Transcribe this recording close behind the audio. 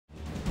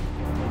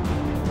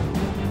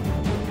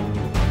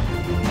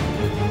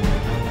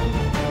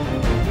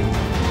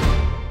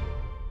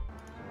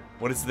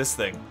What is this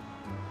thing?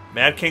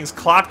 Mad King's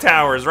Clock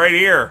Tower is right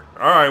here.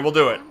 Alright, we'll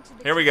do it.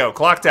 Here we go.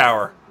 Clock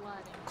Tower.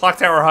 Clock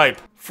Tower hype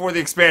before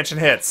the expansion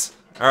hits.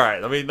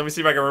 Alright, let me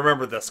see if I can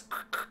remember this.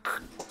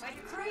 By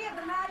decree of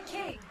the Mad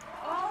King,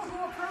 all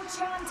who approach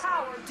yon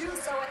tower do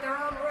so at their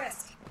own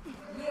risk.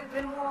 Ye have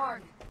been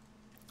warned.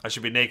 I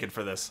should be naked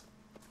for this.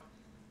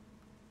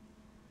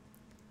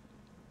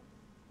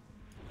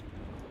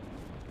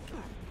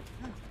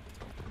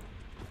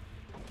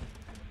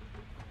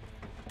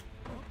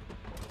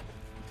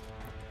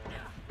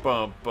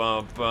 Bum,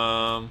 bum,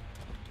 bum.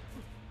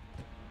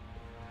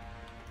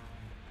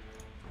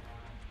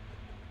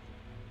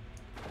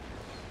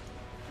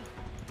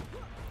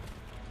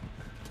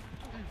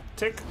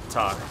 Tick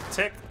tock,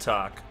 tick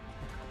tock.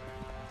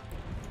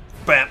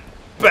 Bam,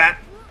 bam,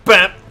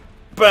 bam,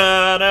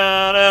 ba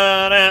da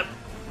da da,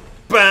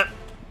 bam,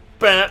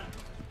 bam.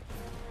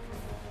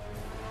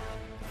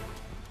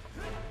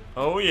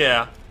 Oh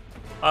yeah,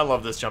 I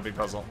love this jumping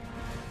puzzle.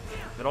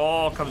 It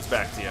all comes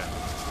back to you.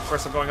 Of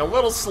course, I'm going a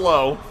little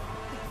slow.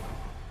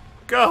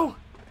 Go!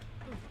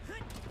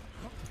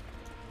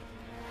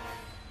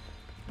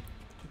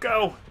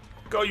 Go!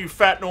 Go, you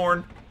fat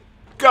Norn!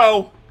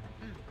 Go!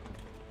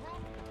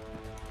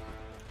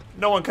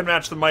 No one can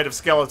match the might of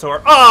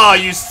Skeletor. Ah,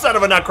 you son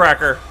of a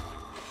nutcracker!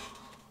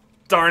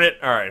 Darn it.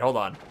 Alright, hold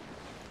on.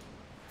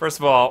 First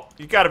of all,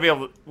 you gotta be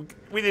able to...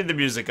 We need the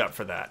music up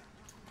for that.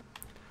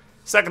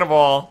 Second of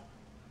all...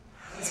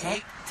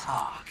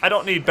 I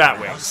don't need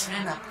bat wings.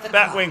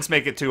 Bat wings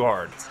make it too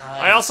hard.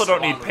 I also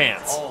don't need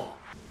pants.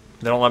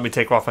 They don't let me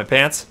take off my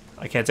pants?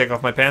 I can't take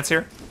off my pants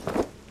here?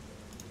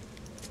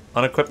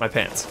 Unequip my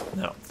pants.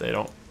 No, they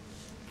don't.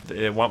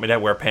 They want me to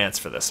wear pants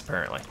for this,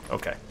 apparently.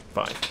 Okay,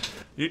 fine.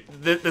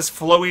 This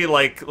flowy,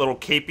 like, little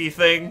capey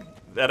thing,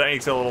 that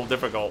makes it a little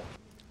difficult.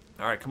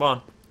 Alright, come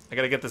on. I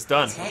gotta get this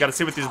done. I gotta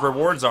see what these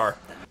rewards are.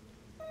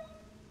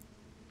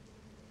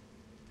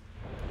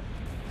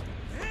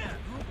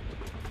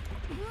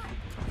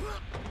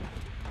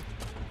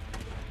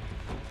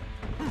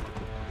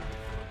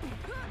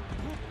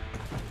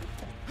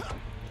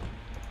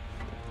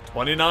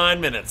 "29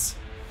 minutes.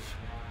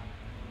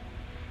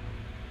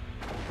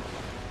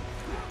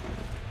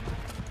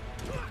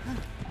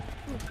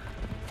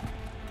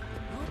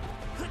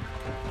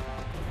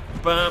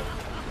 Bump,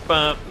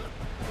 bump,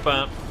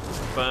 bump,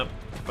 bump,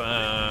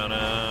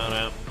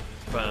 ba-da-da,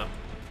 bump,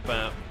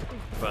 bump,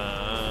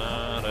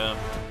 ba-da.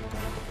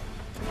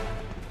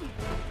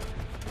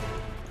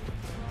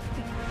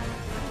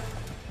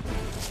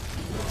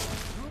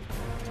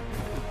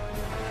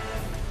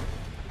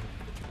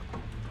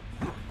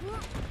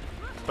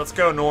 Let's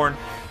go, Norn.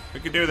 We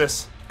can do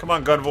this. Come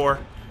on, Gunvor.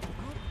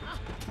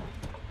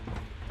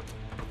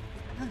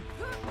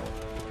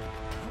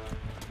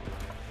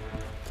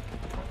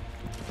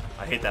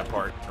 I hate that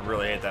part. I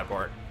really hate that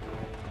part.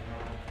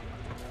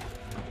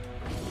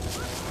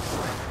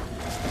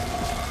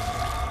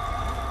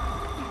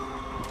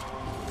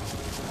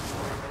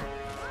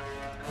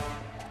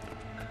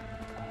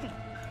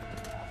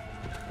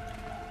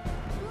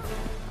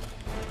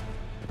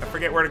 I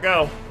forget where to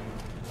go.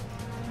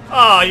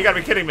 Oh, you gotta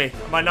be kidding me.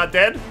 Am I not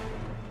dead?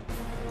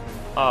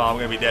 Oh, I'm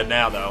gonna be dead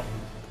now, though.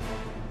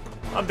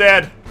 I'm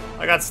dead.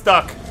 I got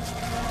stuck.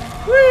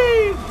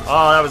 Whee!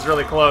 Oh, that was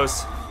really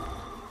close.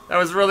 That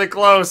was really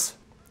close.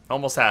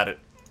 Almost had it.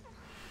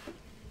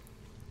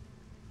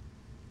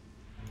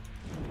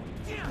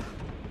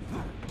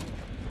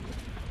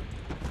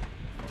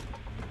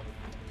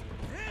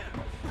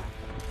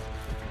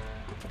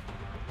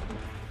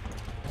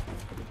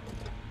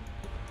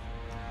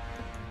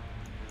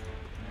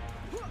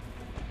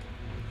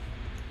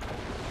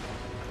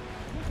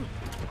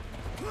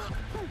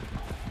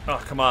 Oh,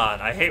 come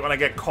on. I hate when I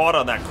get caught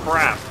on that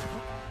crap.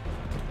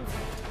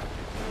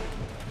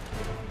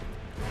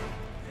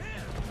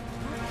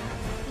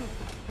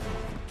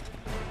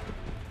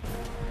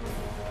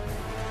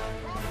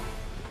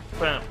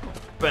 Bam,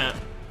 bam.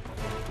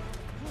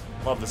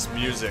 Love this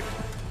music.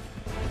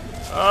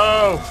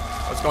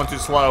 Oh, I was going too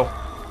slow.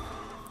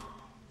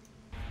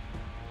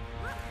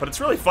 But it's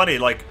really funny,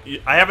 like,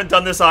 I haven't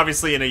done this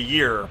obviously in a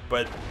year,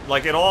 but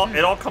like it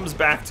all comes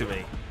back to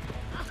me.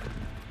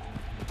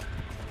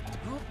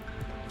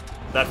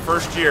 That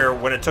first year,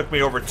 when it took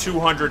me over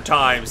 200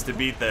 times to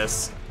beat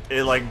this,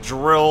 it like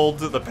drilled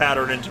the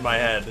pattern into my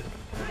head.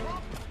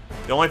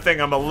 The only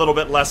thing I'm a little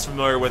bit less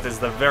familiar with is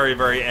the very,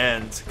 very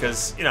end,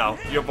 because, you know,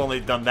 you've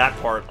only done that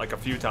part like a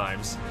few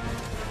times.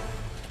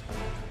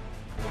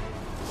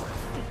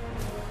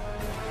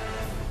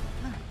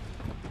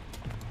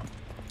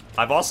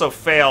 I've also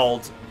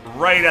failed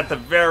right at the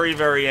very,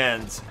 very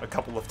end a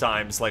couple of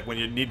times. Like when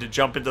you need to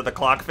jump into the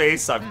clock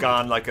face, I've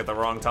gone like at the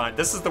wrong time.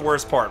 This is the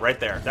worst part right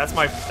there. That's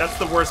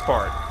the worst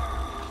part.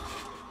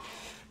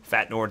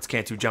 Fat Norns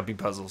can't do jumping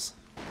puzzles.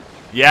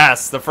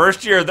 Yes, the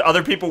first year the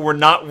other people were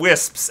not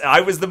wisps.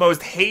 I was the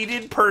most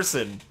hated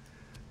person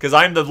because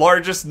I'm the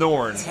largest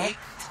Norn.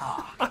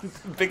 I'm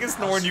the biggest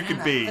Norn you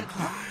could be.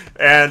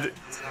 And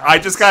I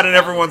just got in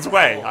everyone's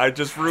way. I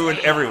just ruined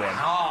everyone.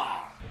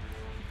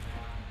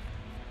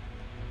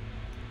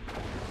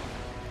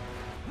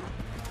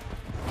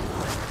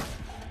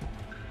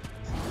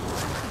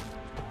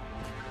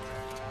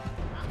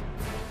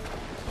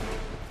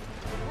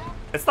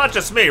 It's not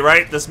just me,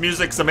 right? This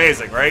music's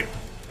amazing, right?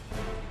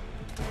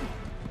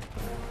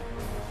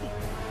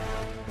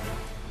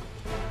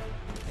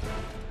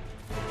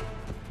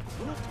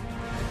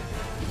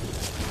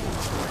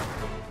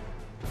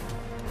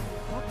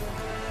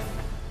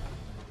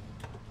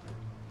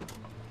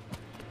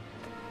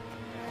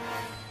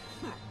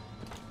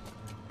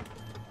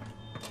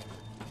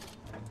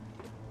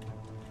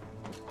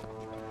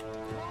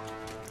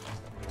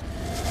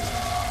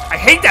 I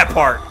hate that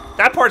part.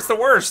 That part's the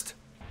worst.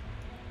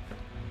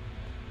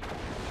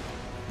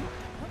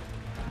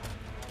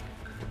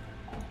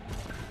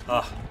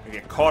 Ugh, I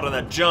get caught in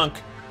that junk.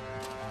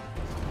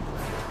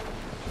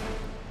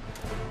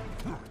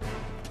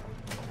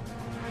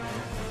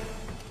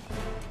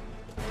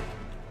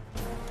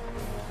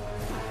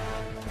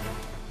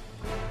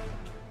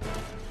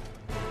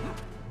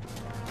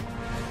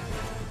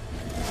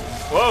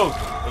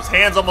 Whoa, those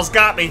hands almost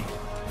got me.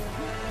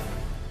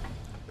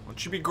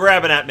 Don't you be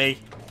grabbing at me.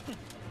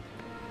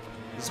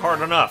 It's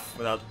hard enough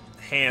without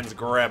hands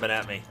grabbing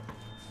at me.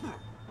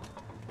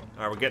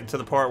 Alright, we're getting to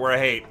the part where I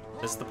hate.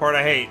 This is the part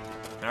I hate.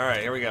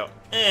 Alright, here we go.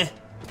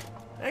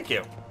 Thank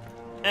you.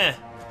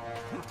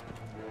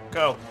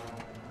 Go.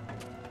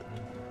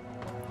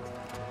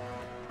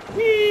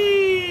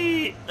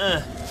 Whee!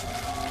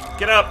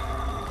 Get up.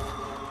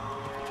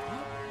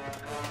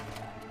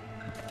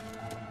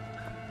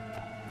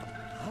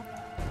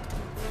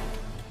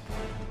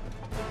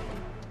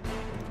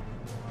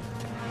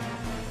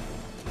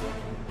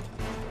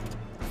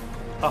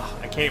 Oh,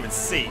 I can't even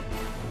see.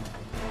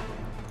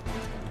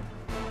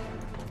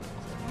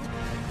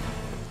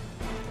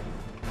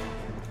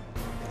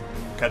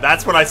 Okay,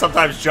 that's when I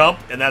sometimes jump,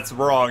 and that's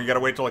wrong. You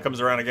gotta wait till it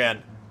comes around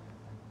again.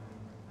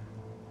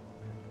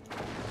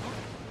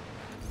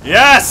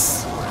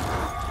 Yes!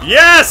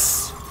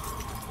 Yes!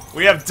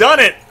 We have done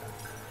it!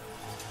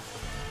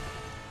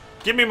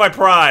 Give me my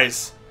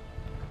prize.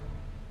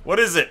 What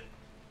is it?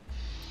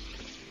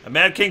 A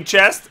Mad King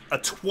chest? A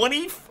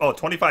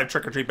 25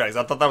 trick-or-treat bags.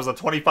 I thought that was a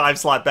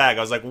 25-slot bag.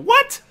 I was like,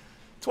 what?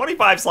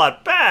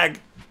 25-slot bag?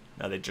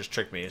 No, they just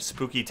tricked me. A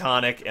spooky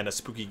tonic and a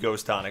spooky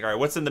ghost tonic. Alright,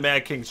 what's in the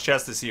Mad King's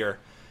chest this year?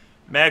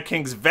 Mad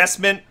King's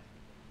vestment,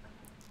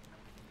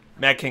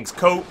 Mad King's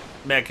coat,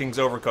 Mad King's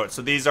overcoat.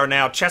 So these are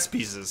now chess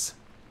pieces.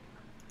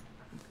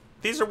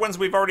 These are ones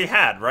we've already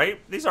had, right?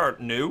 These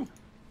aren't new.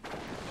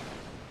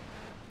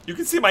 You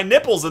can see my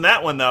nipples in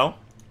that one, though.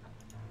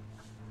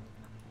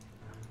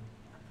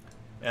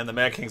 And the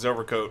Mad King's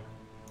overcoat.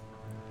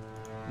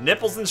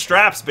 Nipples and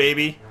straps,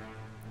 baby.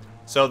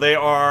 So they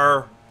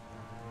are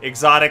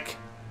exotic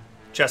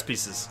chess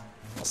pieces.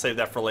 I'll save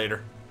that for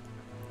later.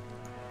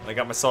 I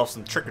got myself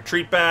some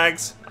trick-or-treat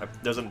bags.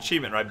 There's an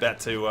achievement, I bet,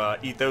 to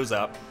eat those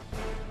up.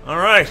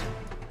 Alright,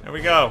 there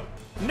we go.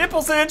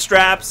 Nipples and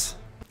straps.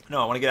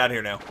 No, I want to get out of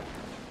here now.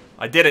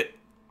 I did it.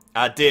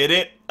 I did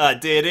it. I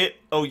did it.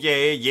 Oh,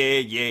 yeah, yeah,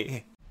 yeah.